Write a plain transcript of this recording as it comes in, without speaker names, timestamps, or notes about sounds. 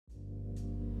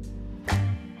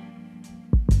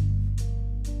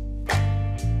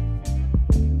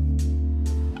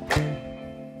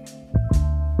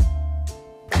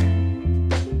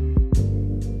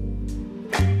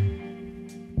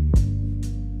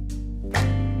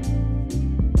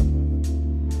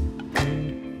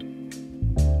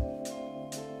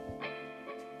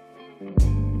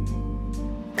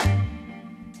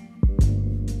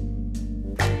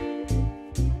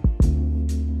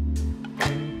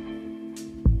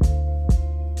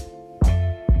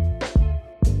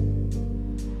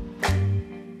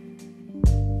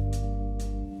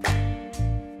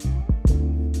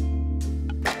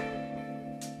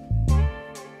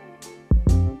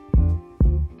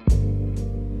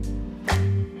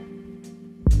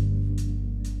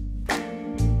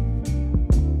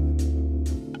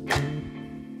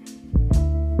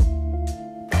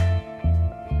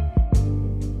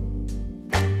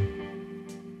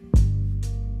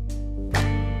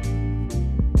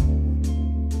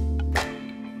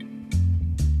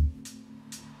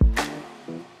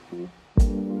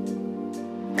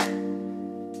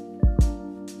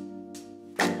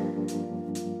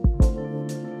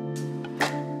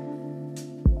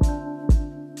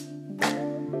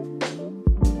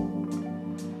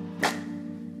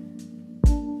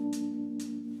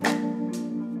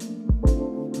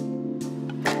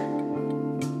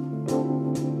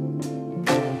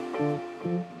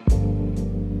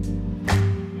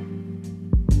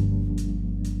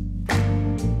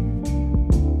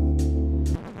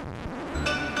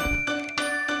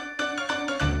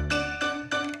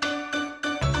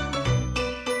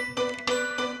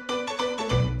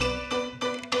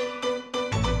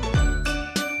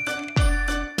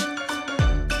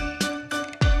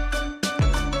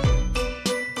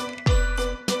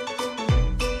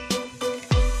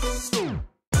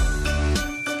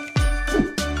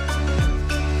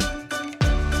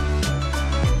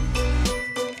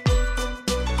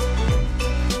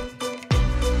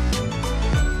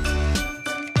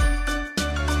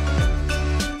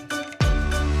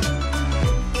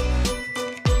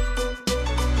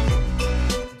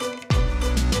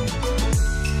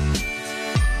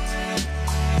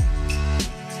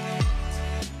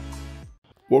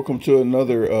Welcome to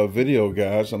another video,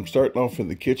 guys. I'm starting off in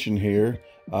the kitchen here.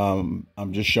 I'm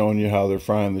just showing you how they're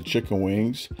frying the chicken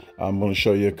wings. I'm going to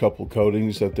show you a couple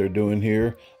coatings that they're doing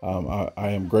here. I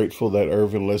am grateful that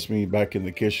Irvin lets me back in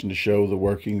the kitchen to show the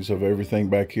workings of everything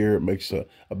back here. It makes a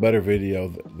better video,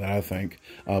 that I think.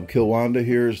 Kilwanda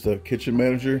here is the kitchen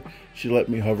manager. She let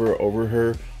me hover over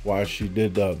her while she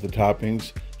did the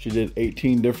toppings. She did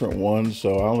 18 different ones,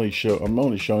 so I'm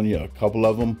only showing you a couple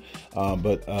of them.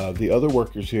 But the other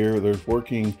workers here, they're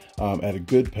working at a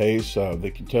good pace.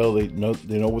 They can tell they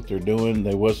know what they're doing.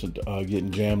 They wasn't getting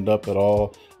jammed up at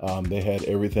all. They had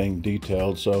everything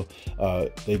detailed, so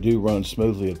they do run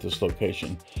smoothly at this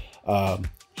location.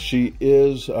 She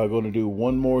is going to do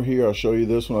one more here. I'll show you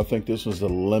this one. I think this was the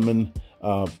lemon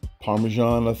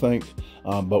Parmesan, I think.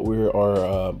 But we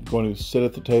are going to sit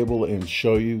at the table and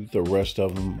show you the rest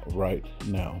of them right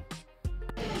now.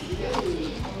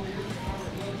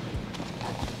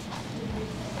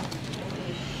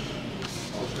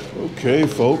 Okay,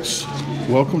 folks,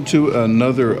 welcome to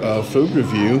another food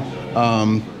review.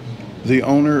 The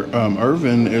owner,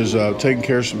 Irvin, is taking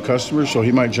care of some customers, so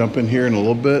he might jump in here in a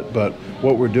little bit. But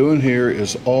what we're doing here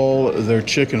is all their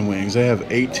chicken wings. They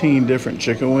have 18 different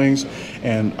chicken wings.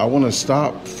 And I want to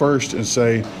stop first and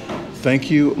say thank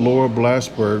you, Laura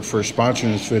Blasberg, for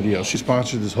sponsoring this video. She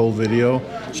sponsored this whole video,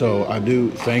 so I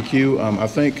do thank you. I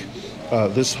think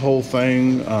this whole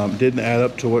thing didn't add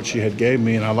up to what she had gave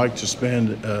me, and I like to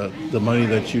spend the money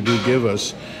that you do give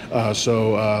us.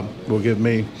 So will give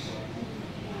me.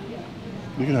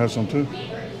 You can have some too.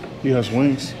 He has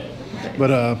wings.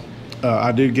 But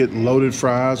I did get loaded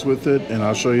fries with it, and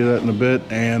I'll show you that in a bit,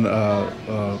 and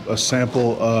a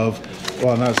sample of,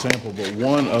 well, not a sample, but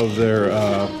one of their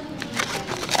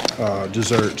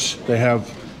desserts. They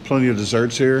have plenty of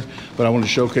desserts here, but I want to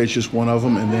showcase just one of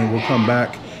them, and then we'll come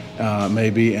back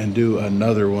maybe and do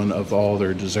another one of all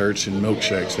their desserts and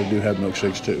milkshakes. They do have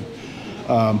milkshakes too.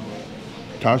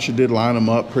 Tasha did line them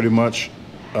up pretty much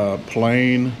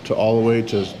plain to all the way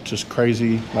to just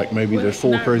crazy, like maybe there's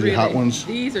four crazy really hot ones.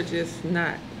 These are just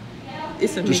not,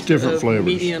 it's a just different flavors,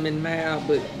 medium and mild.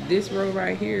 But this row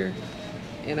right here,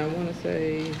 and I want to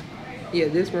say, yeah,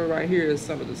 this row right here is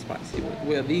some of the spicy ones.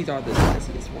 Well, these are the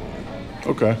spiciest ones.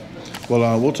 Okay,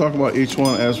 well, we'll talk about each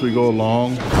one as we go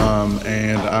along,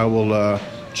 and I will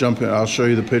jump in. I'll show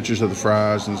you the pictures of the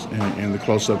fries and the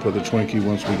close-up of the Twinkie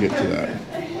once we get to that.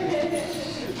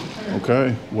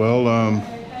 Okay, well,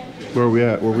 where are we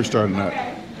at? Where are we starting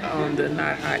at? On the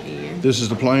not hot end. This is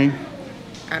the plain?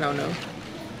 I don't know.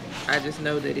 I just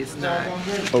know that it's not.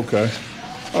 Okay.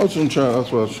 I was gonna try,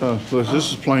 that's what I was trying to,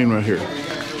 this is plain right here.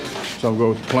 So I'll go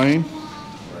with the plain.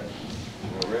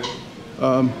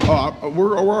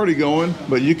 We're already going,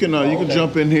 but you can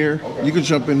jump in here. You can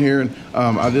jump in here, and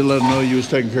I did let him know you was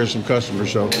taking care of some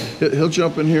customers, so he'll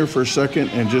jump in here for a second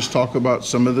and just talk about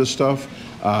some of this stuff,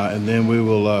 and then we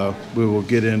will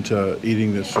get into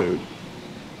eating this food.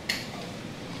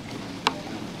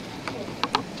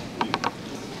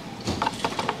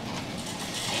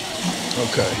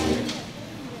 Okay.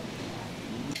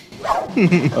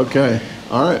 Okay.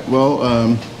 All right.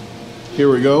 Well. Here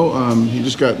we go. He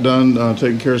just got done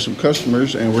taking care of some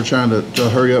customers, and we're trying to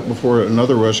hurry up before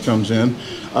another rush comes in.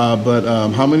 But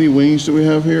how many wings do we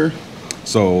have here?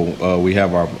 So we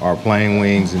have our plain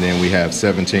wings, and then we have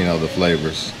 17 other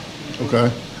flavors. Okay.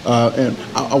 And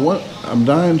I'm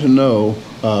dying to know,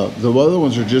 the other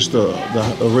ones are just the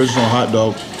original hot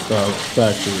dog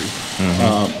factory.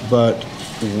 Mm-hmm. But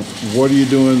what are you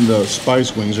doing the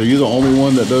spice wings? Are you the only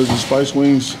one that does the spice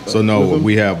wings? So no,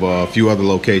 we have a few other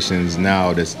locations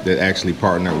now that actually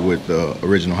partner with the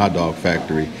original hot dog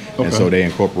factory. Okay. And so they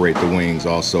incorporate the wings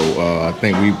also. I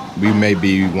think we may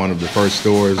be one of the first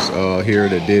stores here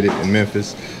that did it in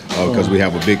Memphis, because we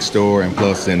have a big store, and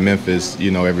plus in Memphis,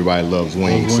 you know, everybody loves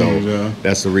wings. So yeah,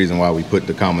 that's the reason why we put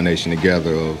the combination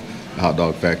together of the hot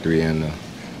dog factory and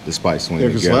the spice wing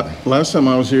together. Last time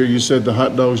I was here, you said the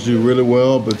hot dogs do really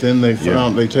well, but then they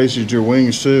found they tasted your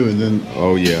wings too, and then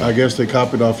I guess they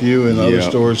copied off you, and other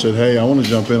stores said, "Hey, I want to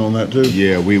jump in on that too."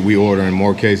 Yeah, we ordering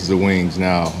more cases of wings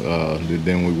now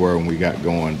than we were when we got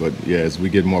going. But yeah, as we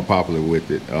get more popular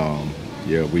with it,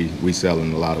 yeah, we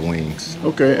selling a lot of wings.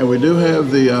 Okay, and we do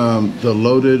have the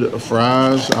loaded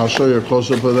fries. I'll show you a close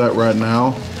up of that right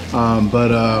now,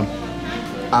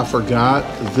 I forgot,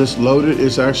 this loaded,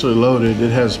 it's actually loaded.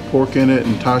 It has pork in it,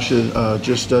 and Tasha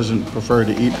just doesn't prefer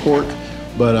to eat pork,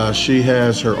 but she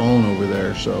has her own over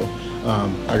there, so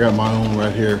I got my own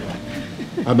right here.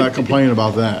 I'm not complaining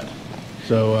about that.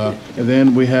 So, and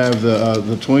then we have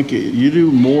the Twinkie. You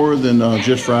do more than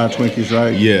just fried Twinkies,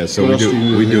 right? Yeah, so What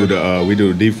we do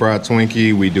the deep fried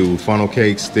Twinkie, we do funnel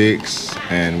cake sticks,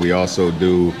 and we also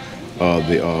do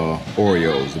the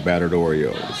Oreos, the battered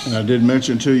Oreos. And I did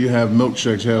mention too, you have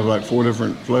milkshakes. You have like 4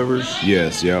 different flavors.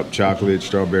 Yes, yep, chocolate,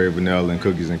 strawberry, vanilla, and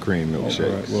cookies and cream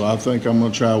milkshakes. Right. Well, I think I'm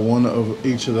gonna try one of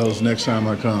each of those next time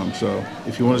I come. So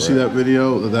if you want to see that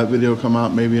video come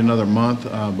out maybe another month.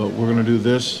 But we're gonna do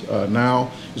this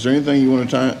now. Is there anything you want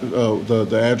to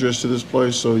the address to this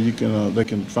place so you can they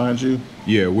can find you?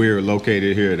 Yeah, we're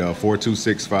located here at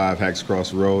 4265 Hacks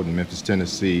Cross Road in Memphis,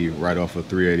 Tennessee, right off of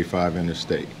 385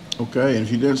 Interstate. Okay, and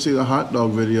if you didn't see the hot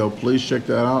dog video, please check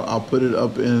that out. I'll put it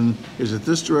up in, is it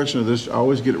this direction or this? I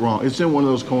always get it wrong. It's in one of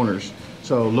those corners.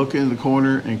 So look in the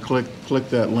corner and click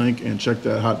that link and check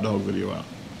that hot dog video out.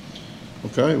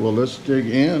 Okay, well, let's dig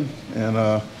in. And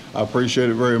I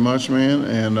appreciate it very much, man.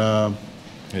 And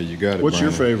hey, you got it. What's Brian.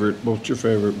 your favorite? What's your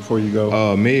favorite before you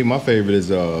go? My favorite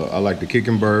is I like the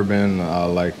kickin' bourbon. I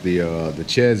like the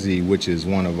Chezzy, which is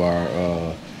one of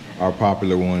our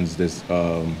popular ones. That's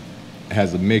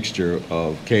has a mixture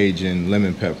of Cajun,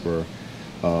 lemon pepper,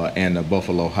 and a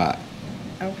buffalo hot.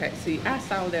 Okay, see, I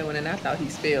saw that one and I thought he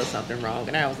spelled something wrong,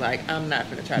 and I was like, I'm not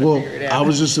gonna try to figure it out. I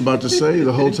was just about to say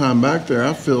the whole time back there,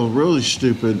 I feel really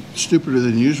stupider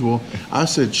than usual. I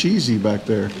said cheesy back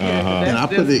there, and I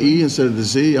put the E instead of the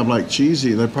Z. I'm like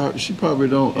cheesy. She probably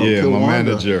don't. Yeah, Kiwanda. my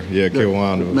manager. Yeah,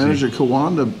 Kiwanda. Manager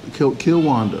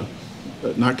Kiwanda.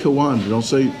 Not Kiwanda. Don't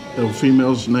say the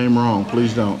female's name wrong.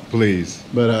 Please don't. Please.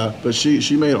 But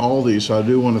she made all these, so I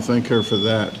do want to thank her for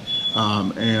that.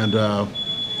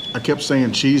 I kept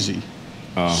saying cheesy. She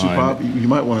probably, you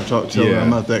might want to tell her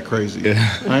I'm not that crazy.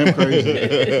 Yeah. I am crazy.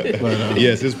 But,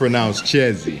 yes, it's pronounced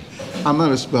Chezzy. I'm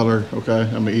not a speller, okay?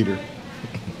 I'm an eater.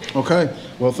 Okay.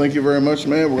 Well, thank you very much,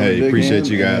 man. We're gonna dig appreciate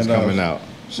in you guys and, coming out.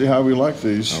 See how we like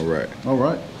these. All right. All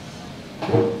right.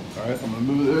 All right, I'm gonna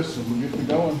move this and we'll get to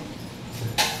going.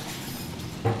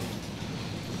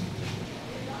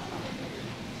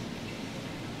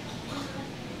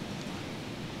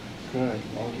 Okay, as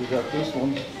long as we got this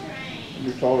one.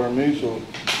 You're taller than me, so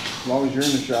as long as you're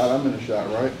in the shot, I'm in the shot,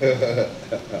 right?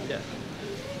 Yeah.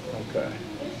 Okay.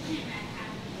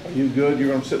 Are you good?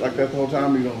 You're gonna sit like that the whole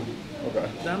time? You're gonna, okay.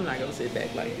 No, I'm not gonna sit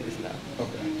back like this now.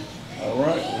 Okay. All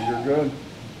right, well, you're good.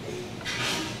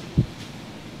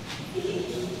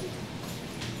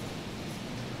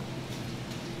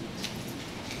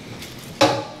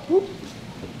 Whoop.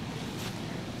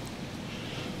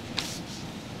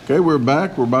 Okay, we're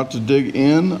back. We're about to dig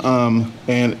in.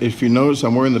 And if you notice,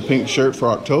 I'm wearing the pink shirt for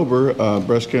October,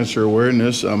 breast cancer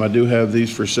awareness. I do have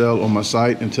these for sale on my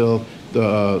site until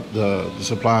the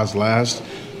supplies last.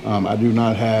 I do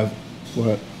not have,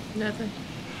 what? Nothing.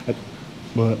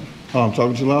 What? Oh, I'm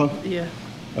talking too loud? Yeah.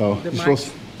 Oh, The you're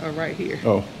mics are right here.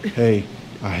 Oh, hey,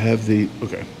 I have the,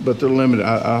 okay, but they're limited.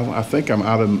 I think I'm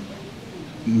out of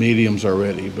mediums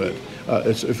already, but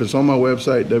if it's on my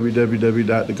website,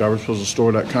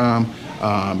 www.DaGarbageDisposalstore.com,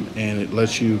 and it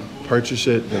lets you purchase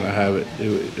it, then I have it.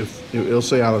 It'll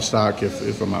say out of stock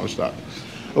if I'm out of stock.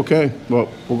 Okay, well,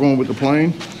 we're going with the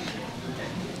plain.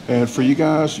 And for you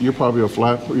guys, you're probably a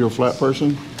flat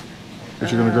person,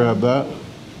 but you're gonna grab that.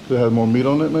 Does it have more meat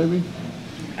on it, maybe?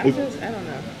 I don't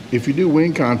know. If you do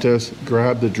wing contest,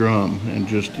 grab the drum and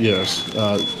just, yes.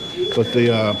 But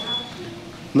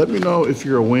let me know if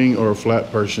you're a wing or a flat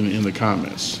person in the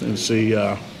comments and see.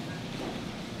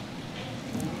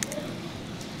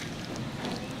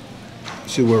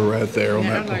 See where we're at there on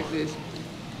Yeah, that. I like this.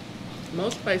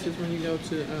 Most places when you go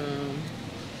to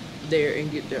there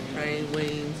and get their plain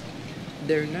wings,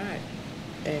 they're not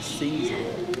as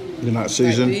seasoned. They're not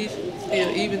seasoned? Like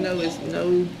these, even though it's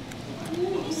no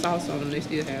sauce on them, they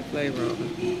still have flavor on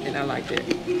them, and I like that.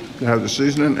 They have the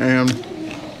seasoning and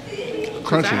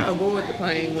crunchy. I avoid the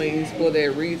plain wings for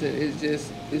that reason.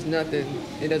 It's nothing.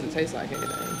 It doesn't taste like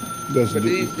anything. But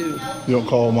these do. You don't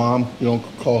call mom? You don't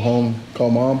call home? Call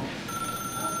mom?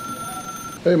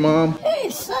 Hey, mom. Hey,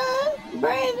 son.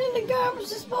 Brandon, the garbage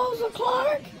disposal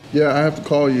Clark. Yeah, I have to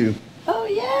call you Oh,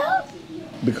 yeah?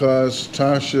 because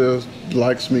Tasha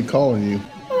likes me calling you.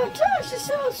 Oh, Tasha's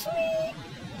so sweet.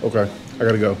 Okay, I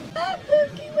gotta go. Hi,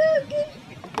 Bookie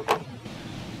Wookie.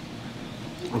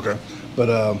 Okay,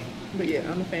 but But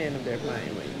yeah, I'm a fan of their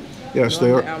plain wings. yes,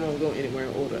 they are. I won't go anywhere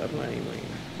and order a plain wing.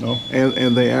 No,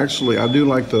 and they actually, I do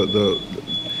like they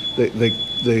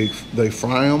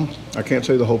fry them. I can't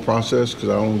tell you the whole process because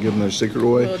I don't want to give them their secret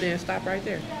away. Well, then stop right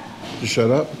there. Just shut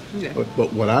up. Yeah.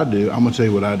 But what I do, I'm gonna tell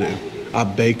you what I do. I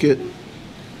bake it,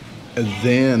 and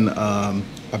then I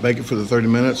bake it for the 30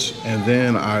 minutes, and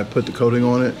then I put the coating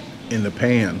on it in the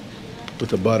pan, with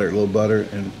the butter, a little butter,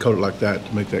 and coat it like that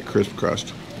to make that crisp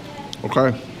crust.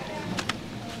 Okay.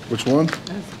 Which one?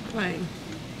 That's plain.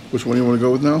 Which one you want to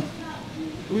go with now?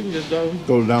 We can just go.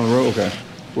 Go down the road? Okay.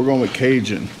 We're going with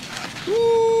Cajun.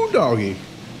 Ooh, doggy.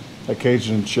 A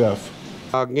Cajun chef.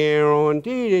 I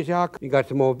guarantee this, you got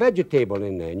some more vegetable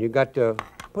in there, and you got to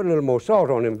put a little more salt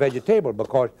on them vegetable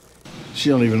because... She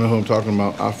don't even know who I'm talking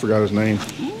about. I forgot his name.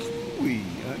 Ooh,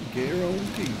 I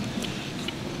guarantee.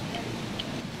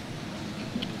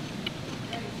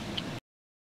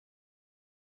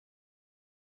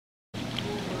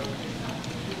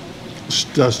 It's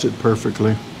dusted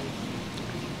perfectly.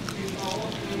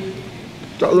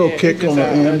 Got a little kick on the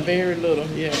end. Very little,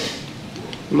 yeah.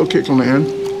 A little kick on the end.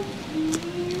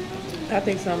 I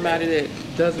think somebody that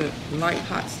doesn't like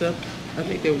hot stuff, I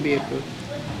think they would be able to.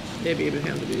 They'd be able to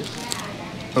handle this.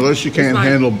 Unless you can't like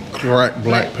handle cracked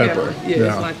black pepper. Yeah,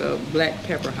 it's like a black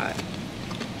pepper hot.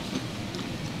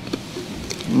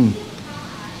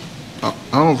 I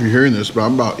don't know if you're hearing this, but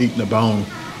I'm about eating a bone.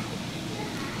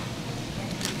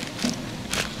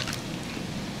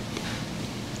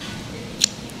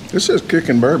 This says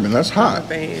kicking bourbon. That's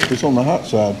hot. It's on the hot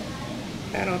side.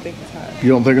 I don't think it's hot. You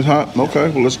don't think it's hot? Okay,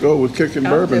 well let's go with kicking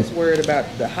bourbon. I'm just worried about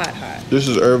the hot. This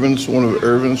is Irvin's, one of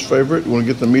Irvin's favorite. You want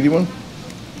to get the meaty one?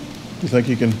 You think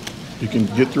you can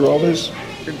get through all this?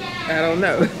 I don't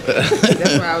know.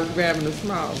 That's why I was grabbing the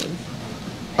small ones.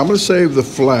 I'm gonna save the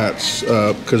flats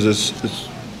because it's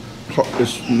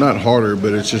not harder,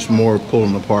 but it's just more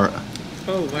pulling apart.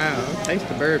 Oh wow! Taste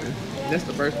the bourbon. That's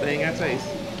the first thing I taste.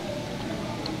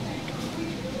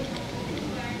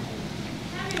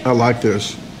 I like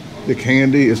this. The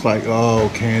candy is like,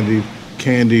 oh, candy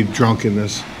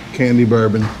drunkenness, candy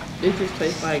bourbon. It just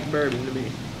tastes like bourbon to me,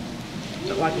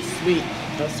 like a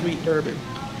sweet bourbon.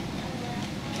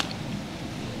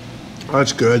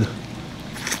 That's good.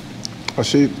 I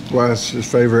see why it's his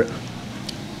favorite.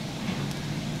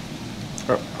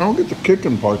 I don't get the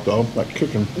kicking part though, like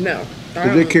kicking. No.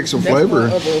 It did kick some flavor.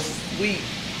 That's more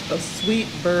of a sweet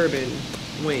bourbon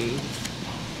wing.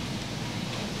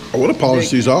 I would have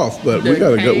polished these off, but we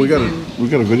got a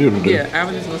video to do. Yeah, I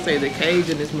was just gonna say the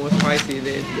Cajun is more spicy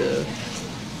than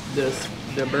the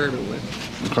bourbon one.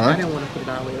 Okay. I didn't want to put it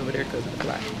all the way over there because of the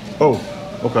black. Oh,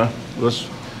 okay.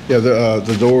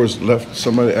 The door was left.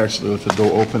 Somebody actually left the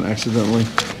door open accidentally,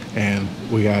 and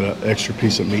we got an extra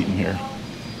piece of meat in here.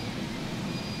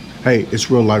 Hey,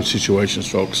 it's real life situations,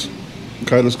 folks.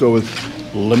 Okay, let's go with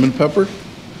lemon pepper.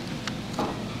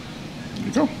 There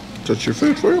you go. Touch your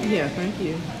food for you. Yeah, thank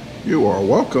you. You are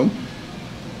welcome.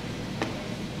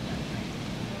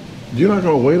 You're not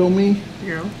gonna wait on me?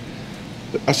 Yeah.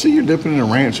 I see you're dipping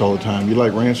in ranch all the time. You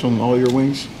like ranch on all your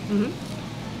wings? Mhm.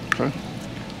 Okay.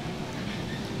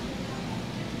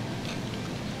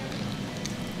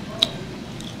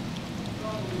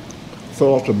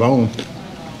 Fell off the bone.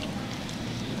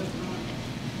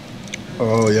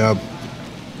 Oh yeah.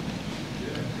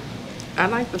 I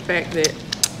like the fact that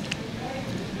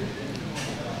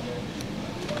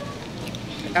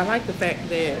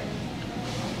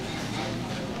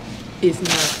it's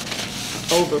not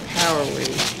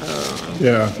overpowering.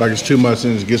 Yeah, like it's too much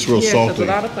and it gets real salty. Because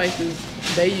a lot of places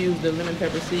they use the lemon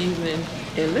pepper seasoning,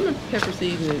 and lemon pepper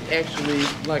seasoning actually,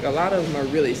 like a lot of them are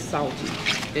really salty,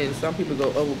 and some people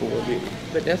go overboard with it.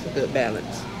 But that's a good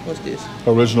balance. What's this?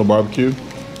 Original barbecue.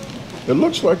 It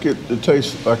looks like it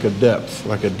tastes like a depth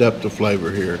of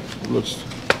flavor here. It looks.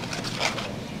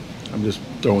 I'm just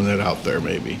throwing that out there,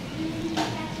 maybe.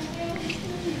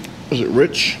 Is it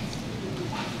rich?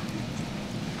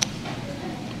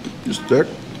 Just thick.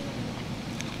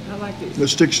 I like this. It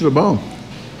sticks to the bone.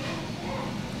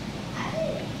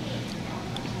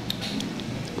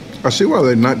 I see why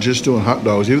they're not just doing hot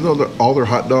dogs, even though all their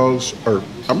hot dogs are.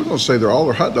 I'm going to say all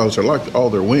their hot dogs are like all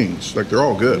their wings. Like they're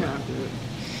all good. Yeah, good.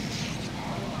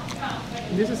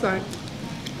 This is like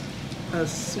a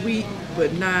sweet,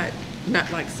 but not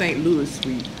like St. Louis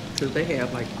sweet, because they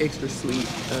have like extra sweet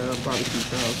barbecue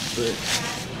sauce, but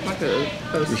like a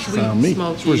sweet smoky.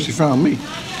 That's where she found me.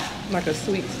 Like a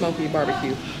sweet smoky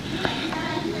barbecue.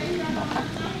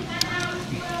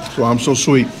 So I'm so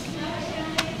sweet.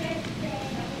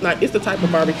 Like it's the type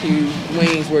of barbecue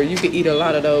wings where you could eat a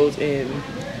lot of those and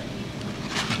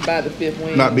by the fifth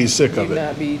wing, not be sick of it.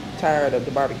 Not be tired of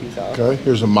the barbecue sauce. Okay,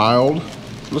 here's a mild.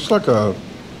 Looks like a.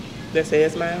 That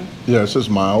says mild? Yeah, it says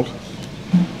mild.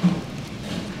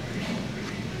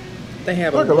 They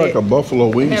have like a buffalo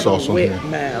wing sauce on here. Wet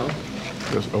mild.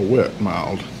 It's a wet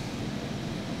mild.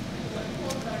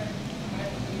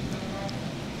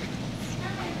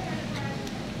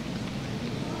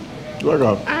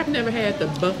 I've never had the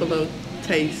buffalo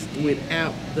taste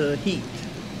without the heat.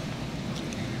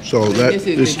 So This is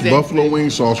it's exactly- buffalo wing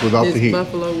sauce without the It's heat.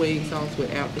 buffalo wing sauce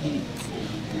without the heat.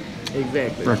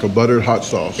 Exactly. Like a buttered hot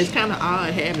sauce. It's kind of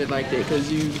odd having it like that because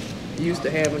you used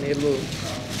to having it little.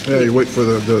 Yeah, you wait for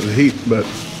the heat, but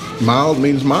mild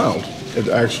means mild. It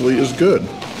actually is good.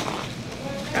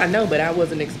 I know, but I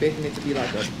wasn't expecting it to be like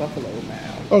a buffalo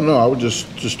mild. Oh no, I was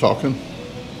just talking.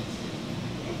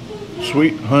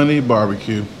 Sweet honey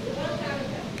barbecue.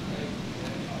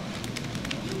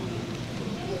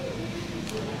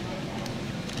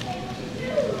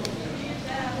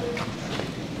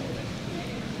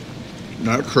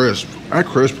 Not crisp. That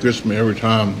crisp gets me every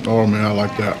time. Oh man, I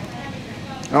like that.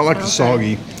 I don't like the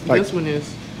soggy. Like, This one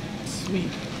is sweet.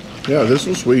 yeah, this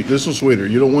one's sweet. This one's sweeter.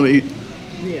 You don't want to eat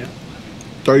Yeah.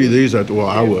 30 of these well,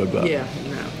 I would, but Yeah,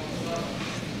 no.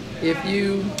 If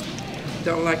you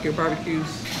don't like your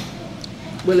barbecues,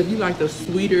 well, if you like the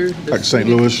sweeter, the Like St.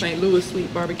 sweetest Louis? St. Louis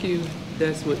sweet barbecue,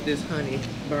 that's what this honey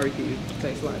barbecue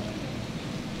tastes like.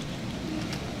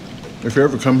 if you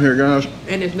ever come here, guys,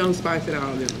 And there's no spice at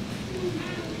all in it.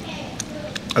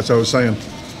 that's what I was saying.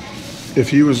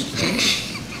 If you was,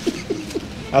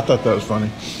 I thought that was funny.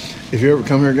 If you ever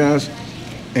come here, guys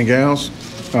and gals,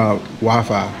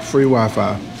 Wi-Fi, free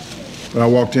Wi-Fi. When I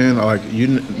walked in,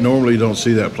 you normally don't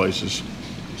see that places.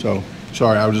 So,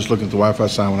 sorry, I was just looking at the Wi-Fi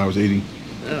sign when I was eating.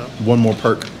 Oh. One more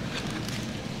perk.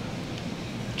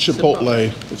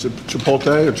 Chipotle. Is it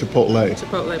Chipotle or Chipotle?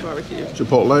 Chipotle barbecue.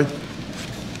 Chipotle?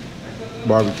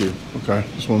 Barbecue. Okay,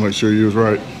 just want to make sure you was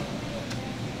right.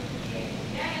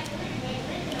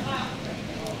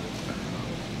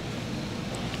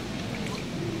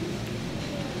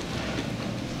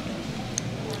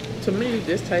 To me,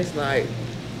 this tastes like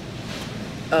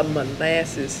a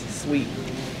molasses sweet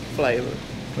flavor.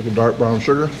 Like a dark brown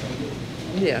sugar?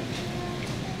 Yeah.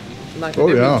 Like Oh,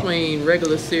 a difference yeah. between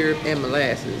regular syrup and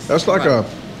molasses. That's like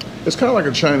it's kind of like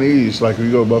a Chinese, like when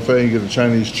you go to a buffet and get a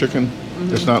Chinese chicken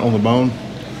that's not on the bone.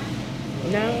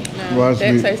 No, Reminds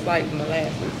that me- tastes like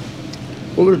molasses.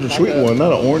 Well, there's a Like sweet a- one,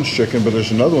 not an orange chicken, but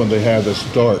there's another one they have that's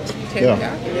dark. Yeah,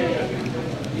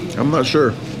 Teriyaki. I'm not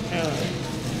sure.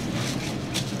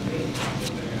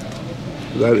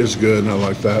 That is good, and I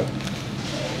like that.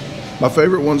 My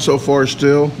favorite one so far is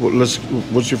still,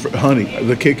 what's your, honey,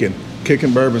 the kickin'.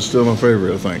 Kickin' bourbon's still my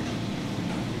favorite, I think.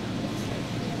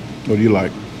 What do you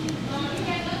like?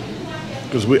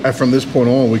 Because from this point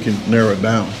on, we can narrow it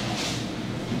down.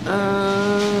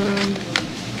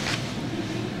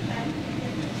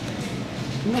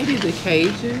 Maybe the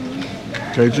Cajun.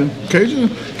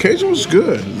 Cajun was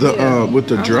good. Yeah, With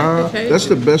the I like dry, the Cajun. that's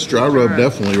the best dry rub Dry.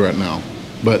 definitely right now.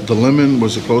 But the lemon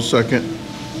was a close second.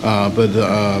 Or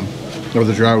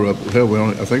the dry rub. Hell,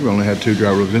 I think we only had 2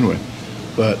 dry rubs anyway.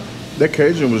 But that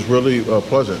Cajun was really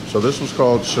pleasant. So this was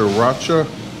called Sriracha.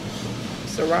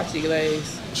 Sriracha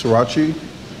glaze. Sriracha.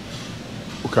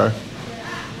 Okay.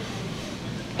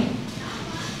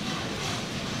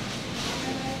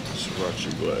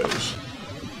 Sriracha glaze.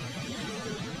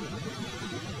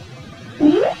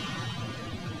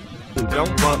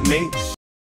 Don't want me.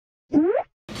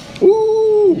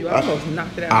 Ooh! You almost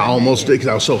knocked it out. I almost did because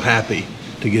I was so happy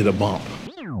to get a bump.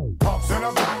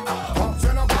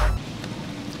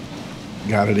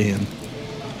 Got it in.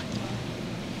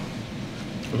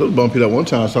 A little bumpy that one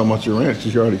time I was talking about your ranch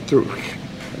because you already threw it.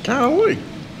 Golly.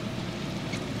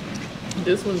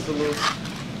 This one's a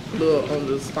little on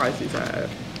the spicy side.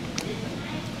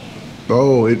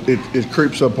 Oh, it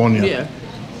creeps up on you. Yeah.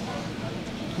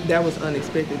 That was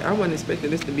unexpected. I wasn't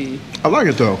expecting this to be. I like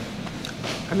it though.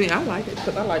 I mean, I like it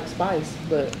because I like spice,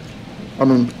 but I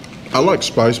mean, I like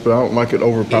spice, but I don't like it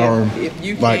overpowering. If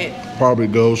you like can't- probably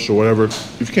ghost or whatever.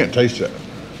 If you can't taste that.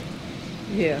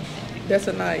 yeah, that's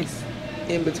a nice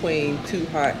in between too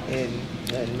hot and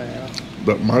mild.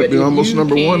 That might But be if almost you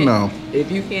number one can't- now.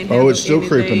 If you can't Oh, handle it's still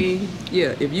creeping. anything,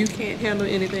 yeah, if you can't handle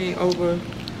anything over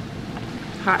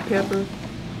hot pepper,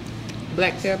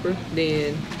 black pepper,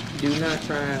 then do not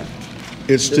try.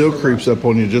 It still creeps up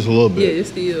on you just a little Yeah, bit. it's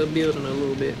still building a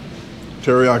little bit.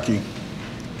 Teriyaki.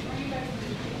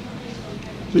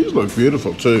 These look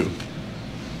beautiful too.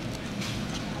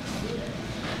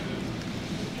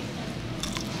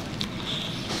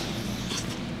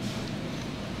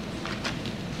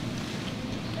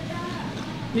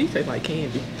 These taste like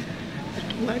candy.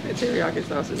 Like that teriyaki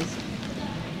sauce is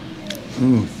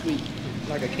sweet,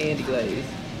 like a candy glaze.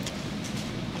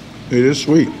 It is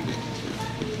sweet.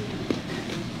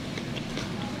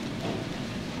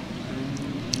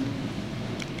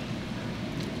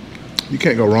 You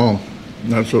can't go wrong.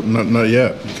 Not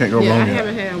yet. You can't go Yeah, I wrong yet.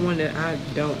 haven't had one that I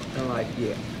don't like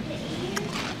yet.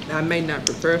 I may not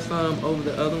prefer some over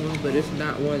the other ones, but it's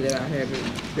not one that I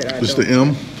haven't, that I It's don't. the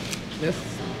M. That's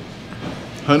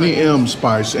Honey M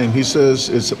spice, and he says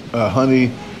it's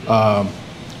honey,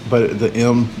 but the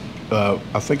M,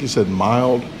 I think he said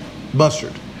mild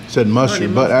mustard. He said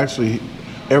mustard, but actually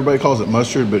everybody calls it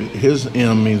mustard, but his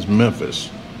M means Memphis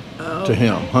to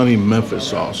him. Honey Memphis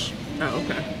sauce. Oh,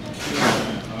 okay.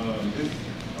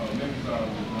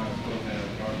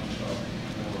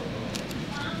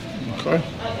 Okay.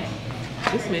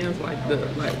 This smells like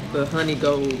the honey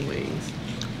gold wings.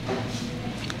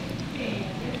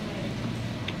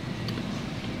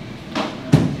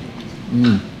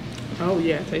 Oh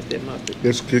yeah, I taste that mustard.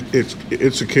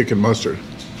 It's a kick in mustard.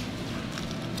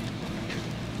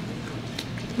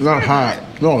 Not hot.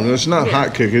 No, it's not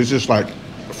hot kick. It's just like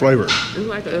flavor. It's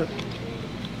like a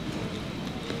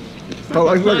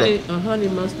a honey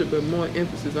mustard, but more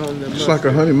emphasis on the mustard. It's like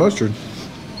a honey mustard.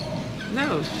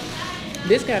 No,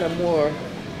 this got a more.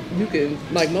 You can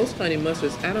like most honey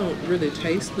mustards. I don't really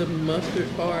taste the mustard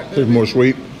part. It's more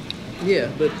sweet.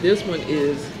 Yeah, but this one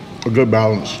is A good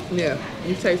balance. Yeah,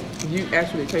 you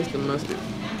actually taste the mustard.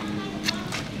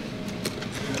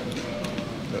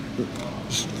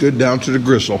 It's good down to the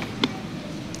gristle.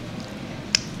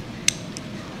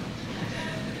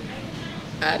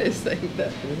 I didn't say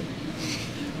nothing.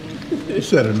 You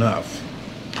said enough.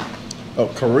 Oh,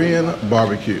 Korean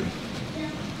barbecue.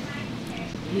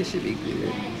 This should be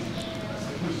good.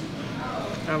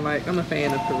 I'm a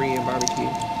fan of Korean barbecue.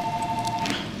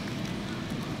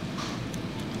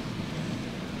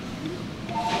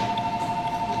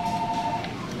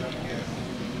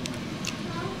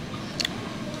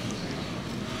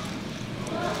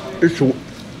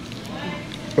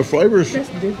 The flavors. That's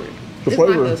different. The it's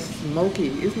flavor. like a smoky.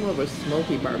 It's more of a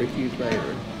smoky barbecue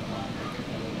flavor.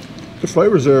 The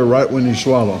flavor's there right when you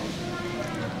swallow.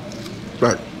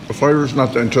 Like the flavor's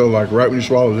not there until like right when you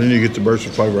swallow, then you get the burst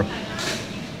of flavor.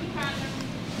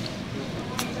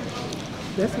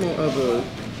 That's more of a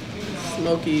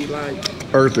smoky, like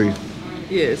Earthy.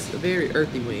 yes, a very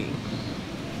earthy wing.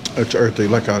 It's earthy,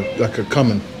 like a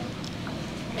cumin.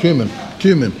 Cumin.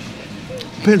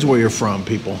 Depends where you're from,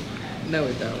 people. No,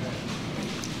 it don't.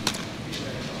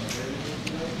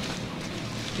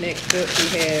 Next up,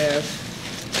 we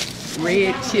have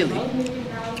red chili.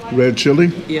 Red chili.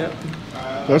 Yep,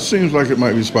 That seems like it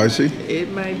might be spicy. it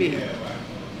might be.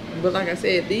 But like I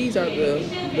said, these are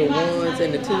the ones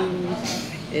and the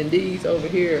twos, and these over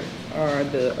here are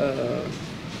the.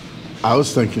 I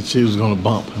was thinking she was gonna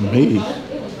bump me.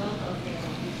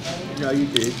 No, you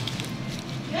did.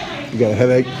 You got a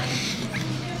headache?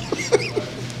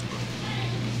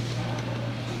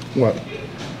 What?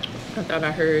 I thought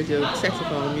I heard your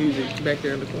saxophone music back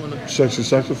there in the corner. Sexy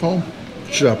saxophone?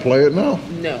 Should I play it now?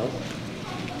 No.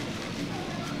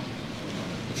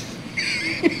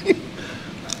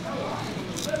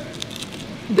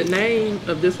 The name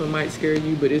of this one might scare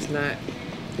you, but it's not.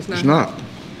 It's not. It's not.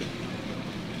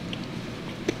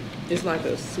 It's like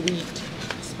a sweet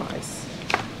spice.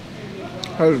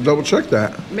 I had to double check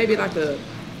that. Maybe like a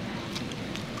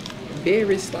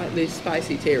very slightly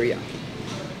spicy teriyaki.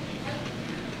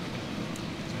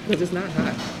 Because it's not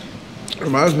hot. It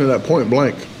reminds me of that Point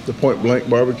Blank. The Point Blank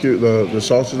barbecue, the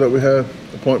sauces that we had,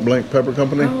 the Point Blank Pepper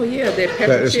Company. Oh yeah, that pepper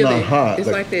That it's chili. not hot. It's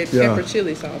like that Yeah. pepper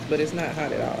chili sauce, but it's not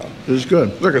hot at all. It's good.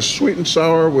 It's like a sweet and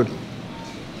sour with,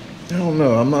 I don't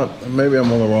know, maybe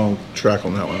I'm on the wrong track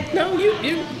on that one. No, you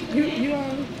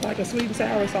on like a sweet and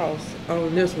sour sauce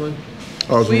on this one.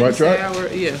 I was on the right Sweet and track? sour,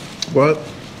 yeah. What?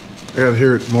 I gotta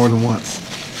hear it more than once.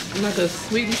 Like a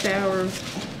sweet and sour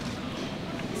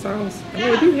sauce. I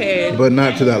mean, if you had But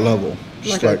not to that level.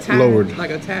 Just like Thai, lowered.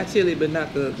 like a Thai chili, but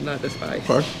not the spice.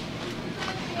 Okay.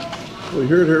 Well, you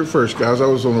heard it here first, guys. I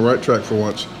was on the right track for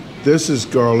once. This is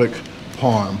garlic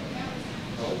parm.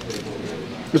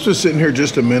 This was sitting here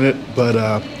just a minute, but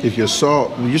if you saw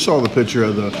the picture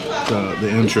of the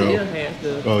intro. Still has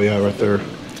the, Oh yeah, right there.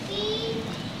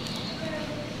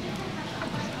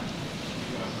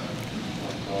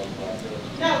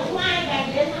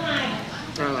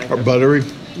 I like it. Buttery.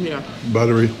 Yeah,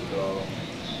 Buttery.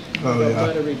 Oh the yeah.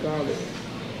 buttery garlic.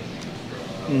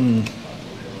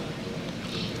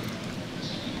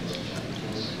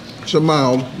 It's a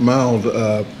mild.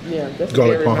 Yeah, that's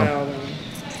Garlic very parm. mild.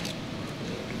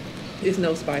 There's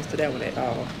no spice to that one at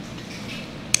all.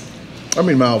 I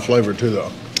mean mild flavor too,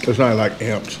 though. It's not like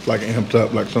amped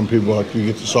up, like some people like you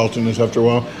get the saltiness after a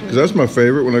while. Because that's my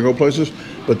favorite when I go places.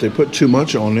 But they put too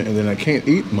much on it, and then I can't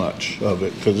eat much of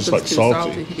it because it's like too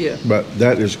salty. Yeah. But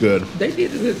that is good. They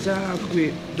did a good job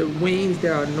with the wings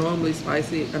that are normally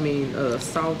spicy.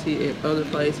 Salty at other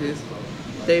places.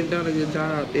 They've done a good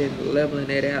job in leveling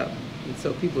that out And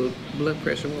so people's blood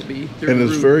pressure will be through And the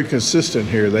it's roof. very consistent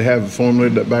here. They have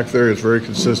formulated that back there. It's very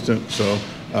consistent. So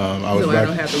I was So back. I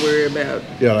don't have to worry about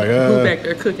Yeah, like who back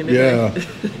there cooking today. yeah,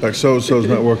 like so-and-so's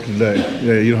not working today.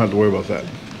 Yeah, you don't have to worry about that.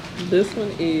 This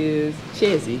one is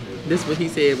Chezzy. This what he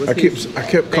said was I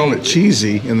kept calling it favorite.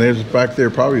 cheesy, and there's back there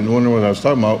probably wondering what I was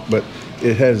talking about, but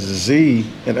it has a Z,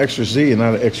 an extra Z, and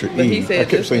not an extra But E. he said I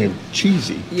kept this saying one-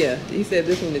 cheesy. Yeah, he said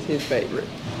this one is his favorite.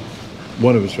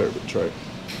 One of his favorites, right?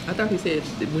 I thought he said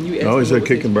that when you asked No, he him said what was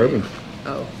his kicking bourbon. favorite.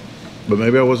 Oh, But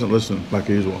maybe I wasn't listening like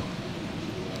usual.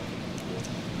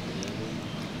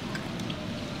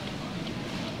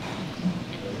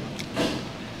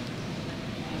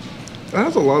 It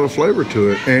has a lot of flavor to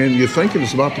it, and you're thinking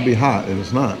it's about to be hot, and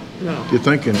it's not. No. You're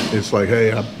thinking it's like,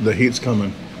 hey, the heat's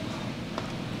coming.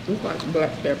 it's like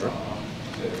black pepper.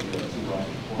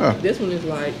 Huh. This one is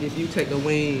like if you take a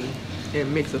wing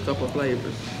and mix a couple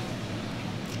flavors.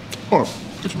 Oh,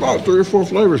 it's about 3 or 4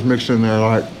 flavors mixed in there,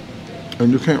 like,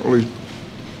 and you can't really.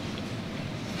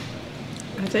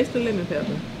 I taste the lemon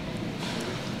pepper.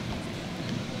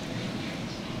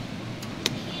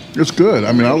 It's good.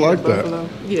 I mean, I like that. Buffalo.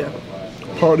 Yeah.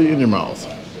 Party in your mouth.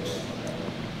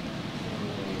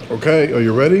 Okay, are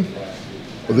you ready?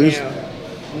 Are these? Now,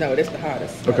 no, that's the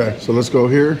hottest. Okay, so let's go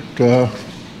here to.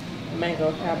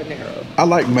 Mango habanero. I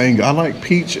like mango. I like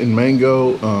peach and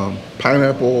mango,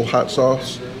 pineapple hot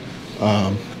sauce.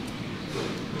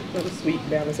 Little sweet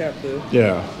balance out the.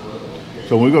 Yeah.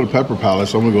 So when we go to Pepper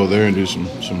Palace, I'm gonna go there and do some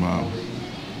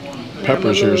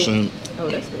peppers here soon. Oh,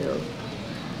 that smells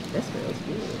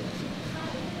good.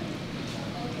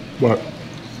 But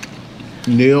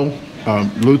Neil,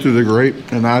 Luther the Great,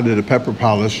 and I did a pepper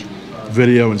polish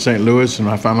video in St. Louis, and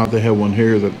I found out they had one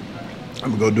here that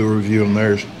I'm gonna go do a review on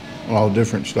theirs, on all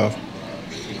different stuff.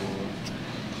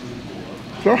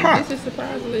 So hot. This is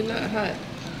surprisingly not hot.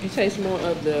 You taste more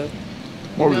of the.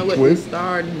 More you of know the what? twig. It's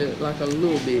starting to like a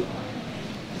little bit.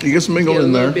 You get some mingle Get a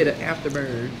in little there, bit of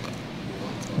afterburn.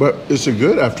 but it's a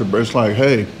good afterburn. It's like,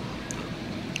 hey,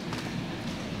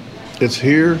 it's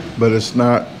here, but it's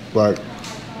not like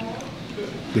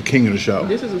the king of the show.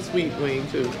 This is a sweet wing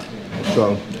too,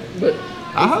 So but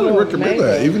I highly recommend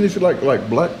that, even if you like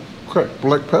black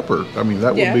pepper. I mean,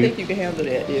 that yeah, would I be. think you can handle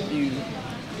that if you.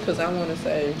 Because I want to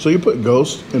say So you put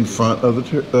Ghost in front of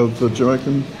the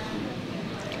Jamaican.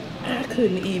 I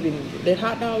couldn't even that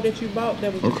hot dog that you bought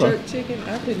that was Okay. jerk chicken.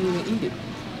 I couldn't even eat it.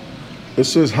 It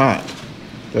says hot.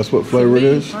 That's what flavor For it me,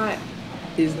 is. Hot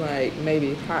is like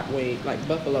maybe hot wing, like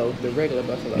buffalo, the regular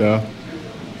buffalo. Yeah.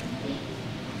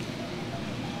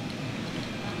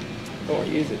 Or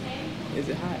is it? Is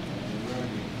it hot?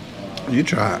 You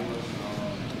try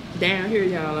it. Down here,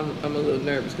 y'all, I'm a little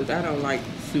nervous because I don't like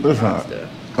super It's hot hot. stuff.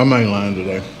 I'm mainline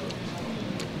today.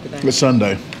 But It's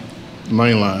Sunday.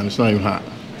 Mainline. It's not even hot.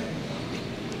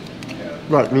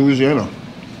 Right, Louisiana.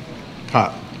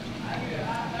 Hot.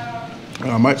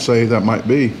 And I might say that might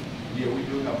be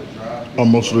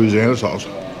almost Louisiana sauce.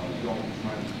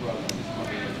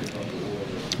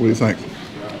 What do you think?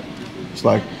 It's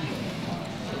like,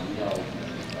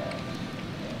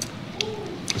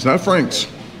 it's not Frank's.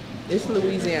 It's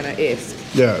Louisiana-esque.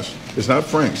 Yes, it's not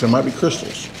Frank's. It might be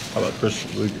Crystal's. I like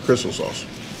Crystal sauce.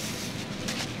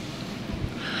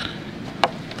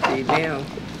 See, now,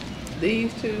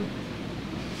 these two,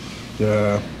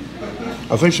 Yeah,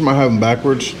 I think she might have them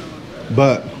backwards,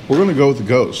 but we're gonna go with the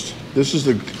Ghost. This is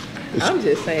the I'm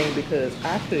just saying because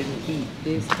I couldn't eat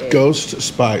this at Ghost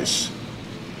Spice.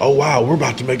 Oh wow, we're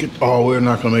about to make it. Oh, we're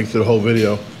not gonna make it through the whole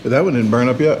video. That one didn't burn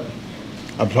up yet.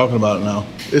 I'm talking about it now.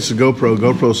 It's a GoPro.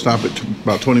 GoPro stop at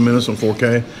about 20 minutes on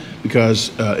 4K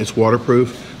because it's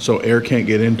waterproof, so air can't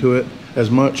get into it as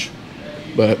much.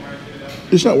 But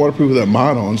it's not waterproof with that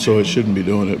mod on, so it shouldn't be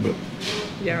doing it. But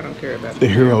y'all don't care about the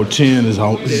Hero 10 is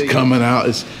coming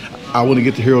out. I want to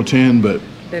get the Hero 10, but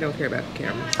They don't care about the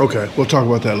camera. okay, we'll talk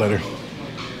about that later.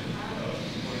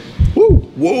 Woo!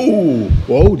 Whoa!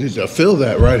 Whoa! Did you feel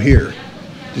that right here?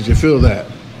 Did you feel that?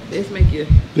 This make your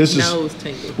This nose is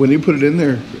tingle. when you put it in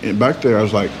there and back there. I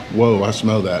was like, "Whoa! I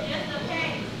smell that."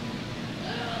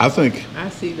 I think. I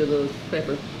see the little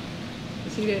pepper. You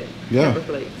see that? Yeah. Pepper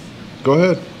flakes. Go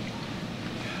ahead.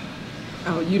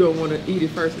 Oh, you don't want to eat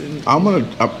it first. And I'm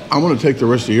gonna take the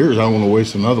rest of yours. I don't want to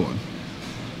waste another one.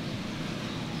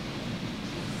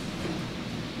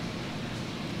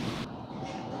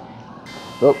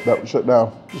 Oh, that was shut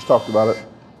down. Just talked about it.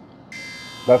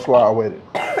 That's why I waited.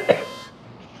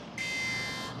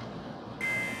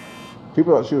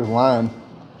 People thought she was lying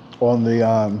on the,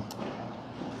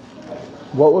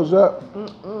 what was that?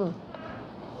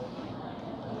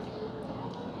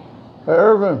 Hey,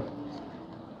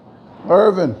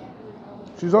 Irvin.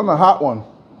 She's on the hot one.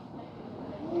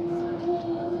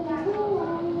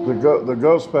 The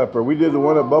ghost pepper. We did the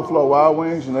one at Buffalo Wild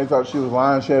Wings, and they thought she was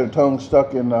lying. She had her tongue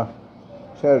stuck in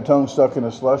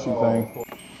a slushy thing.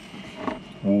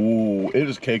 Ooh, it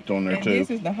is caked on there too. This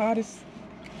is the hottest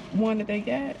one that they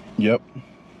got. Yep.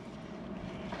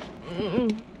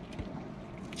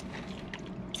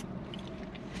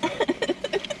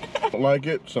 Don't like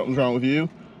it? Something's wrong with you.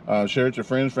 Share it with your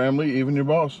friends, family, even your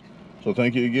boss. So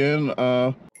thank you again.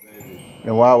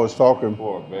 And while I was talking,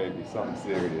 Poor baby, something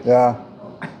serious. yeah.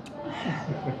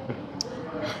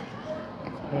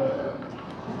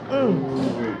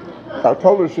 I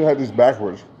told her she had these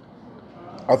backwards.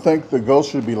 I think the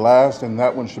ghost should be last and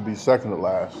that one should be second to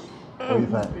last. What do you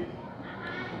think?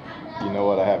 You know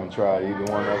what? I haven't tried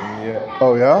either one of them yet.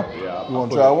 Oh yeah? Yeah. You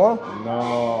want to try one?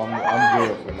 No, I'm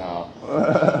good for now.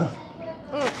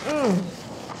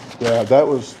 Yeah, that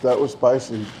was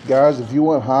spicy. Guys, if you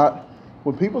want hot,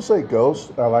 when people say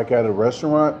ghost, like at a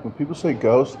restaurant, when people say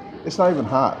ghost, it's not even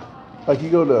hot. Like I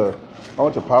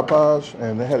went to Popeyes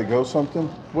and they had a ghost something.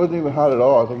 It wasn't even hot at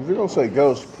all. I think if you're gonna say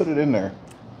ghost, put it in there.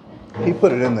 He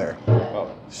put it in there. Oh,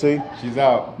 See? she's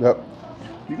out. Yep.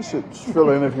 You can fill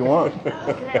in if you want.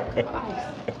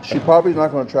 She probably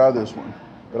not gonna try this one,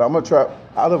 but I'm gonna try.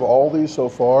 Out of all these so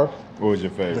far, What was your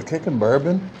the favorite? kickin'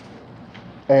 bourbon.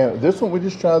 And this one, we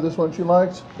just tried this one she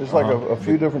likes. It's like a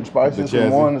few different spices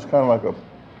in one. It's kind of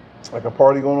like a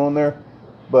party going on there.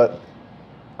 But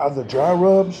the dry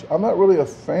rubs, I'm not really a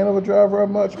fan of a dry rub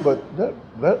much, but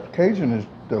that Cajun is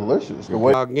delicious. The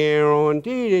way I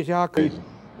guarantee this, y'all can.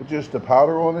 it's just the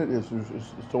powder on it is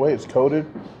the way it's coated.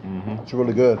 It's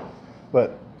really good.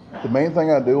 But the main thing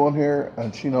I do on here,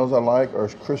 and she knows I like, are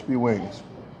crispy wings.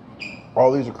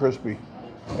 All these are crispy,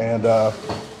 and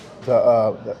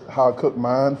how I cook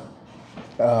mine,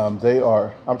 they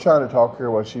are. I'm trying to talk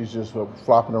here while she's just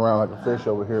flopping around like a fish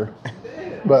over here.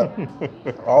 But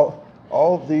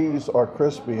all these are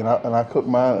crispy, and I cook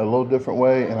mine a little different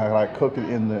way, and I like cook it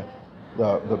in the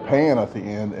pan at the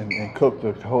end and cook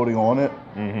the coating on it.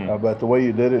 But the way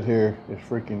you did it here is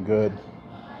freaking good.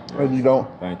 And you don't.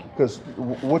 Thank you. Because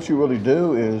what you really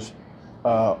do is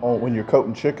when you're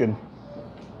coating chicken,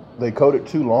 they coat it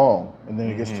too long, and then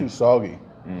it gets too soggy.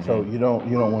 So you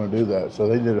don't want to do that. So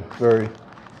they did a very,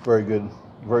 very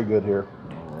good here.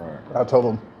 All right. I told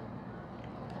them,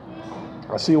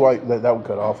 I see why that would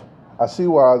cut off. I see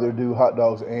why they do hot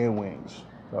dogs and wings.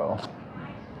 So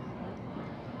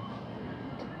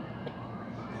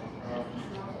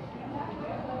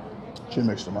she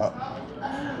mixed them up.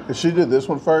 If she did this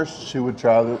one first, she would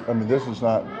try the. I mean, this is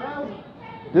not.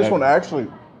 This one actually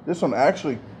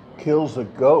kills the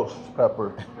ghost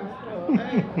pepper.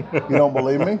 You don't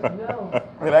believe me? No.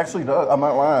 It actually does. I'm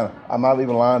not lying. I'm not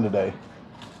even lying today.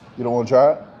 You don't want to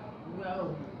try it?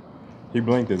 No. He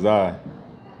blinked his eye.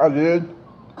 I did,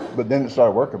 but then it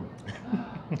started working.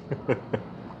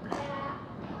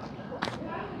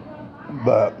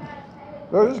 But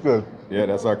that is good. Yeah,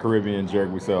 that's our Caribbean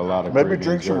jerk. We sell a lot of Maybe Caribbean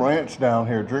drink some jerk. ranch down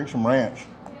here. Drink some ranch.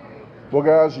 Well,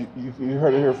 guys, you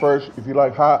heard it here first. If you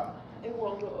like hot,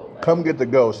 come get the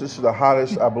ghost. This is the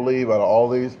hottest, I believe, out of all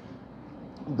these.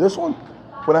 This one,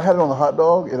 when I had it on the hot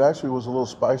dog, it actually was a little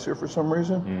spicier for some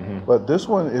reason. But this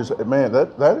one is, man,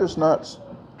 that is not,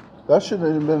 that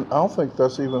shouldn't have been, I don't think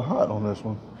that's even hot on this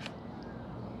one.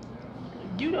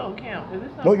 You don't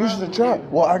count. No, you should try it.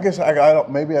 Well, I guess I don't,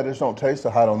 maybe I just don't taste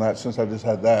the hot on that since I just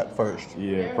had that first.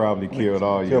 Yeah, probably killed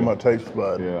all Kill you. my taste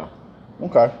bud. Yeah.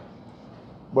 Okay.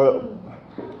 But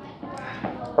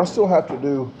I still have to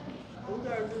do,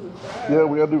 yeah,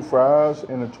 we gotta do fries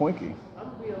and a Twinkie. I'll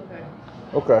be okay.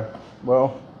 Okay.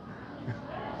 Well,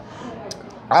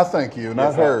 I thank you, not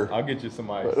Yes, her. I'll get you some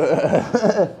ice.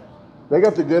 They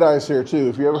got the good ice here too.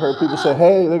 If you ever heard people say,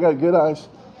 "Hey, they got good ice,"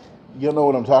 you'll know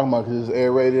what I'm talking about because it's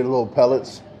aerated, little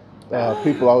pellets.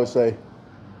 People always say,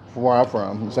 from where I'm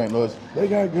from, in St. Louis, they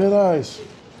got good ice.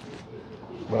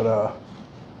 But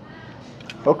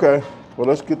okay. Well,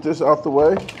 let's get this out the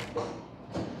way.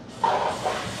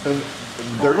 And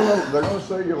they're gonna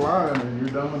say you're lying and you're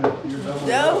done with it. You're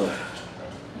done with it.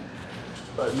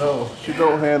 But no, she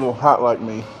don't handle hot like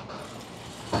me.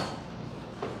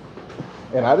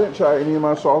 And I didn't try any of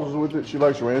my sauces with it. She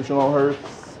likes ranch on all hers.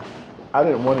 I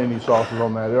didn't want any sauces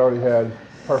on that. It already had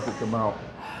perfect amount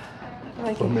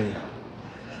for me.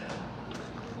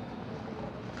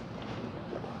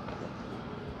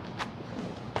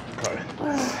 Okay.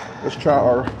 Let's try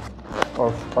our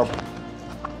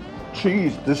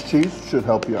cheese. This cheese should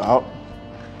help you out.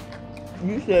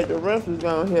 You said the rest was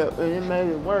gonna help, and it made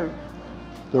it worse.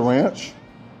 The ranch?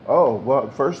 Oh, well,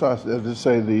 first I did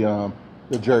say the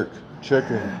jerk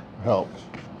chicken helps.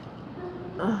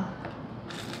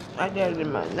 I got it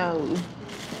in my nose.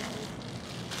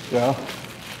 Yeah.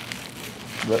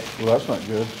 Well, that's not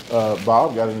good.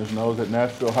 Bob got in his nose at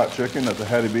Nashville Hot Chicken at the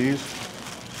Hattie B's,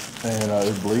 and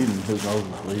it's bleeding. His nose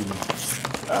was bleeding.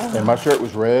 And my shirt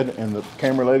was red, and the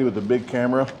camera lady with the big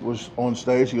camera was on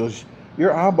stage. She goes,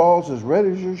 "Your eyeballs as red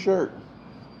as your shirt."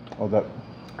 Oh, that.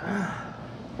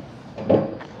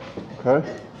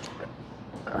 Okay.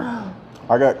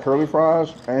 I got curly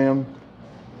fries and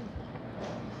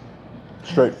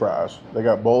straight fries. They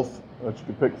got both that you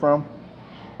can pick from.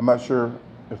 I'm not sure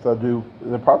if they'll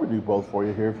probably do both for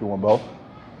you here if you want both.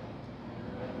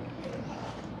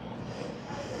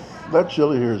 That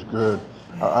chili here is good.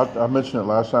 I mentioned it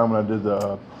last time when I did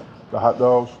the hot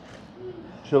dogs.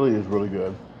 Chili is really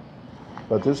good.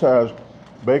 But this has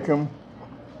bacon,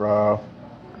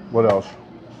 what else?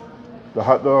 The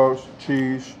hot dogs,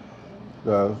 cheese,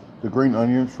 the green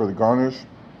onions for the garnish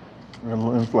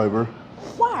and flavor.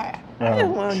 Why? I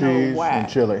just want to know why. Cheese and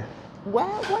chili.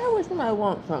 Why would somebody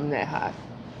want something that hot?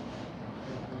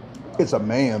 It's a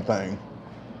man thing.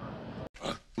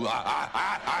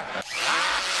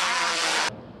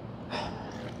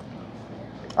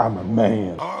 I'm a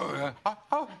man. I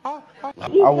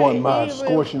want mine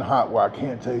scorching hot where I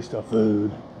can't taste the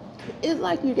food. It's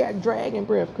like you got dragon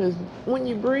breath because when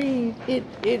you breathe, it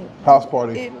House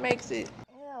party. It makes it.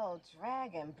 Ew,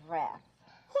 dragon breath.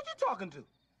 Who you talking to?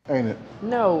 Ain't it?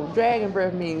 No, dragon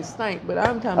breath means stink, but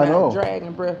I'm talking about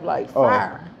dragon breath like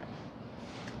fire.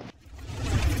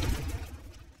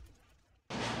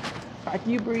 Like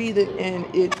you breathe it and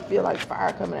it feel like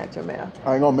fire coming out your mouth.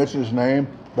 I ain't gonna mention his name,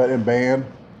 but in band,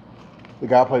 the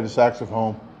guy played the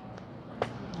saxophone.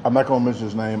 I'm not gonna mention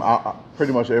his name. I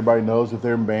pretty much everybody knows if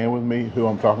they're in band with me who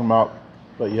I'm talking about.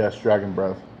 But yes, dragon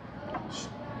breath.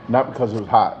 Not because it was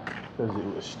hot, because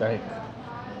it was stank.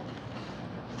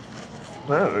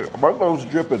 Man, my nose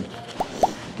is dripping.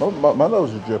 My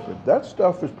nose is dripping. That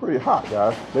stuff is pretty hot,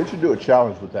 guys. They should do a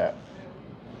challenge with that,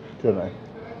 shouldn't they?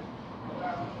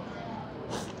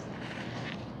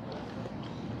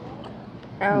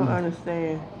 I don't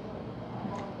understand.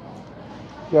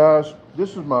 Guys,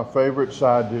 this is my favorite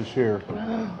side dish here.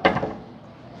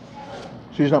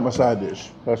 She's not my side dish.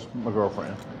 That's my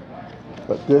girlfriend.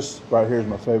 But this right here is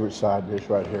my favorite side dish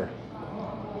right here.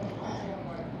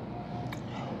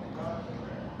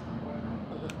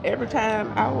 Every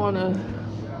time I want to...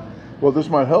 Well, this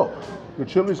might help. The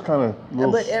chili's kind of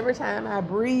little... But every time I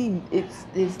breathe,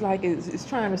 it's like it's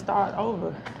trying to start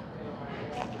over.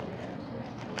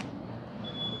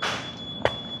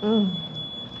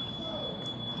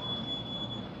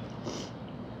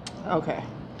 Okay.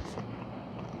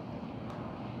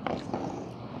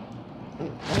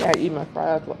 I gotta eat my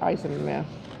fries with ice in my mouth.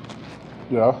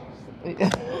 Yeah.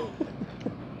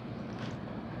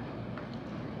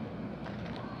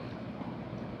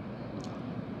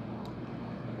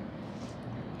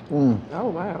 Oh,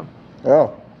 wow. Yeah.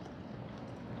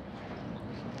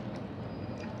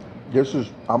 This is,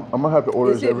 I'm gonna have to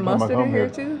order this every time I come here.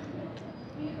 Is it mustard in here too?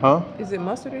 Huh? Is it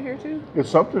mustard in here too? It's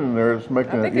something in there. It's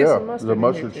making I it, think it's yeah. some mustard The in here,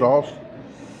 mustard too. sauce.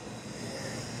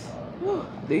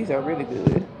 These are really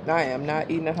good. I am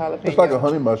not eating a jalapeno. It's like a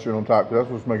honey mustard on top. That's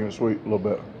what's making it sweet a little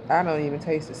bit. I don't even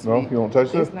taste the sweet. No, you don't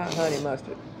taste it? It's not honey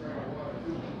mustard.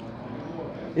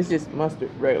 It's just mustard,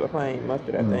 regular plain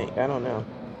mustard, I think. I don't know.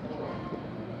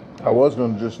 I was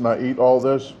gonna just not eat all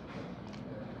this.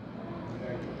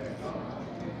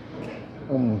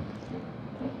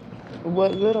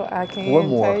 What little I can One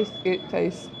more. taste, it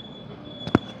tastes.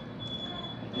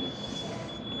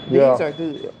 Yeah. These are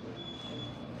good.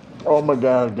 Oh my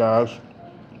God, guys.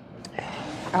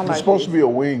 I like It's supposed these. to be a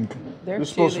wing. Their This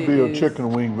is supposed to be chili a is-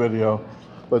 chicken wing video.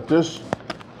 But this,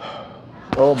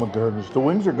 oh my goodness. The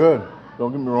wings are good.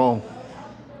 Don't get me wrong.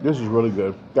 This is really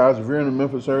good. Guys, if you're in the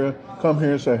Memphis area, come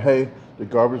here and say, hey, the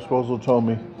garbage disposal told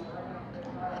me.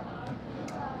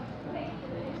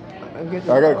 I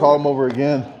gotta call them over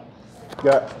again.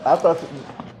 Yeah, I thought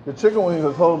the chicken wings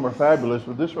I told them are fabulous,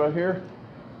 but this right here,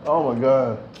 oh my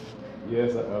God.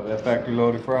 Yes, that factory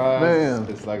loaded fries. Man.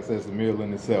 It's like I said, it's a meal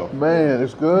in itself. Man,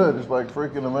 it's good. It's like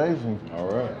freaking amazing. All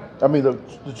right. I mean, the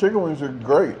chicken wings are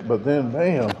great, but then,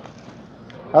 damn,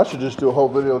 I should just do a whole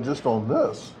video just on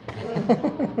this.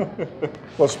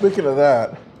 Well, speaking of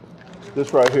that,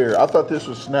 this right here, I thought this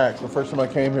was snacks. The first time I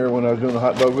came here when I was doing the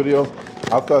hot dog video,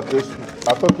 I thought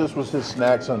this was his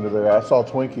snacks under there. I saw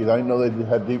Twinkies. I didn't know they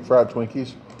had deep fried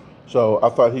Twinkies. So I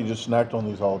thought he just snacked on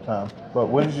these all the time. But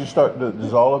when did you start,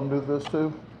 does all of them do this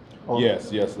too?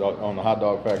 Yes. On the hot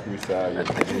dog factory side,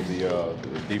 you do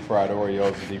the deep fried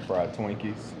Oreos, the deep fried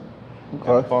Twinkies, and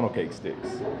the funnel cake sticks.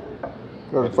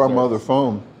 Gotta find my other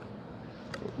phone.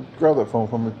 Grab that phone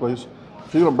for me, please.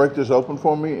 She's gonna break this open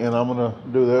for me, and I'm gonna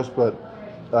do this. But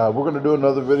we're gonna do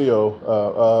another video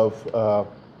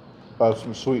of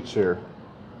some sweets here.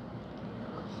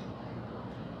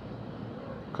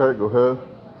 Okay, go ahead.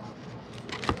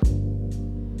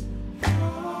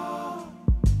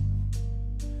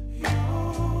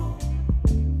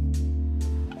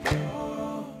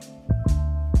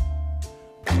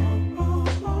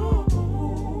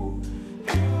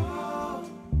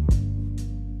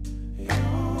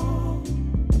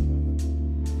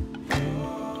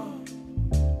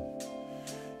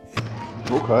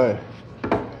 Okay.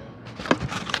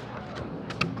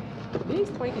 These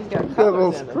Twinkies got Got colors little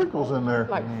in them. sprinkles in there.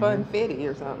 Like funfetti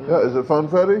or something. Yeah, is it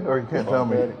funfetti? Or you can't tell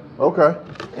me?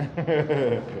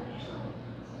 Okay.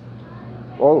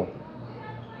 Oh,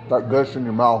 that gush in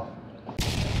your mouth.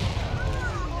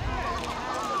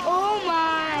 Oh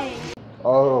my!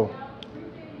 Oh.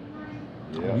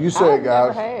 Yeah. You say it,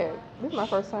 guys. Never had. This is my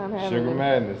first time having Sugar it.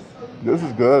 madness. This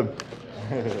is good.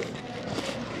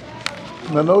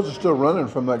 My nose is still running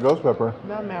from that ghost pepper.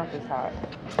 My mouth is hot.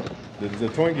 The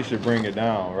Twinkie should bring it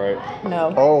down, right?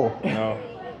 No. Oh, No.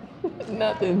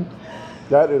 Nothing.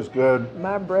 that is good.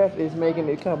 My breath is making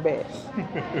it come back.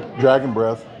 Dragon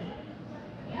breath.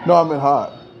 No, I meant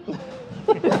hot.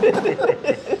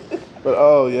 But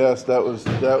oh yes, that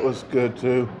was good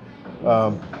too.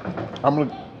 I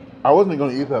wasn't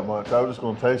gonna eat that much. I was just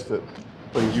gonna taste it.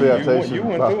 But you see, I tasted you it.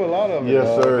 went through a lot of it.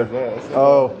 Yes, sir. That's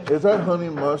Oh, is that honey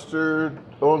mustard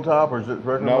on top, or is it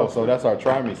regular No, mustard? so that's our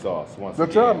try me sauce. Once The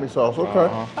again. try me sauce. Okay.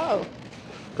 Uh-huh. Oh,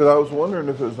 Because I was wondering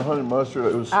if it was the honey mustard.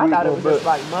 It was sweet I thought a it little was bit. just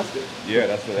like mustard. Yeah,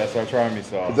 that's our try me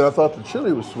sauce. But then I thought the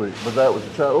chili was sweet, but that was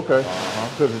the chili. Okay.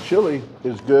 Because the chili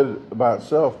is good by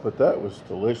itself, but that was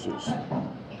delicious.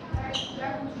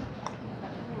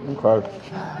 Okay.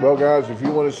 Well, guys, if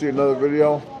you want to see another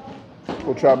video,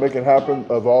 we'll try to make it happen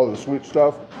of all the sweet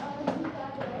stuff.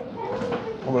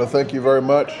 I'm going to thank you very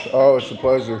much. Oh, it's a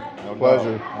pleasure. No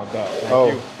Pleasure. doubt. No doubt.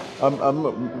 Thank you.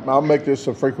 I'll make this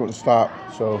a frequent stop.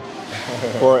 So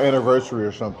for our anniversary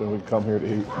or something, we'd come here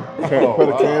to eat. Put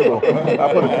a candle.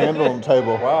 I put a candle on the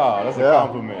table. Wow, that's a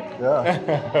compliment.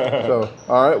 Yeah. So,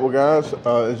 all right. Well, guys,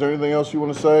 is there anything else you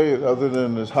want to say other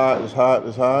than it's hot, it's hot,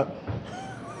 it's hot?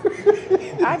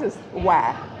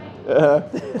 Why?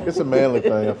 It's a manly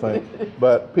thing, I think.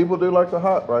 But people do like the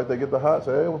hot, right? They get the hot,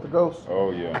 say, hey, I want the ghost. Oh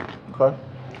yeah. Okay.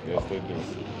 Yes, they do.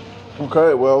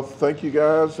 Okay, well, thank you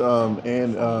guys.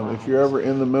 If you're ever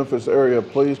in the Memphis area,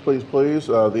 please, please, please,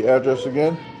 the address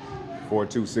again.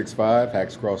 4265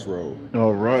 Hacks Cross Road.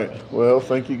 All right. Well,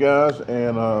 thank you guys.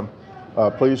 And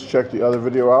please check the other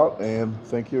video out. And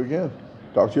thank you again.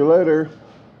 Talk to you later.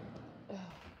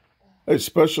 A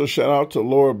special shout out to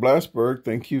Laura Blasberg.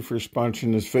 Thank you for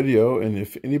sponsoring this video. And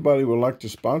if anybody would like to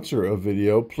sponsor a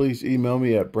video, please email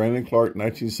me at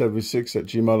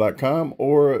brandonclark1976@gmail.com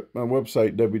or at my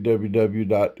website,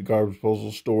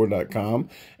 www.DaGarbageDisposalstore.com,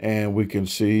 and we can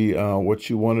see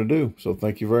what you want to do. So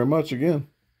thank you very much again.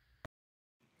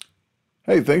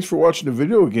 Hey, thanks for watching the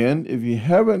video again. If you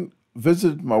haven't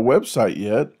visited my website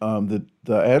yet,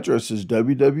 the address is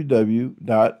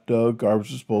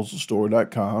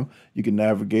www.DaGarbageDisposalstore.com. You can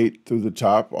navigate through the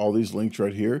top, all these links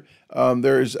right here.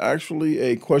 There is actually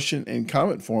a question and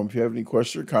comment form. If you have any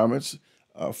questions or comments,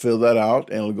 fill that out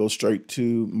and it'll go straight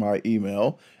to my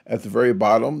email. At the very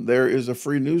bottom, there is a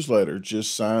free newsletter.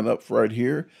 Just sign up right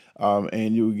here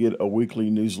and you'll get a weekly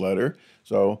newsletter.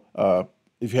 So,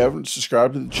 if you haven't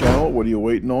subscribed to the channel, what are you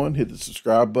waiting on? Hit the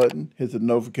subscribe button, hit the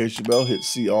notification bell, hit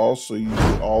see all so you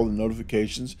get all the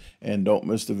notifications and don't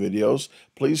miss the videos.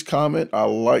 Please comment. I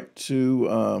like to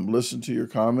listen to your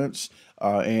comments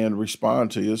and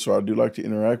respond to you, so I do like to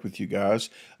interact with you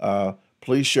guys.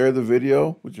 Please share the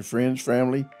video with your friends,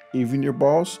 family, even your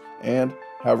boss, and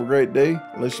have a great day.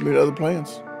 Let's meet other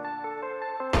plans.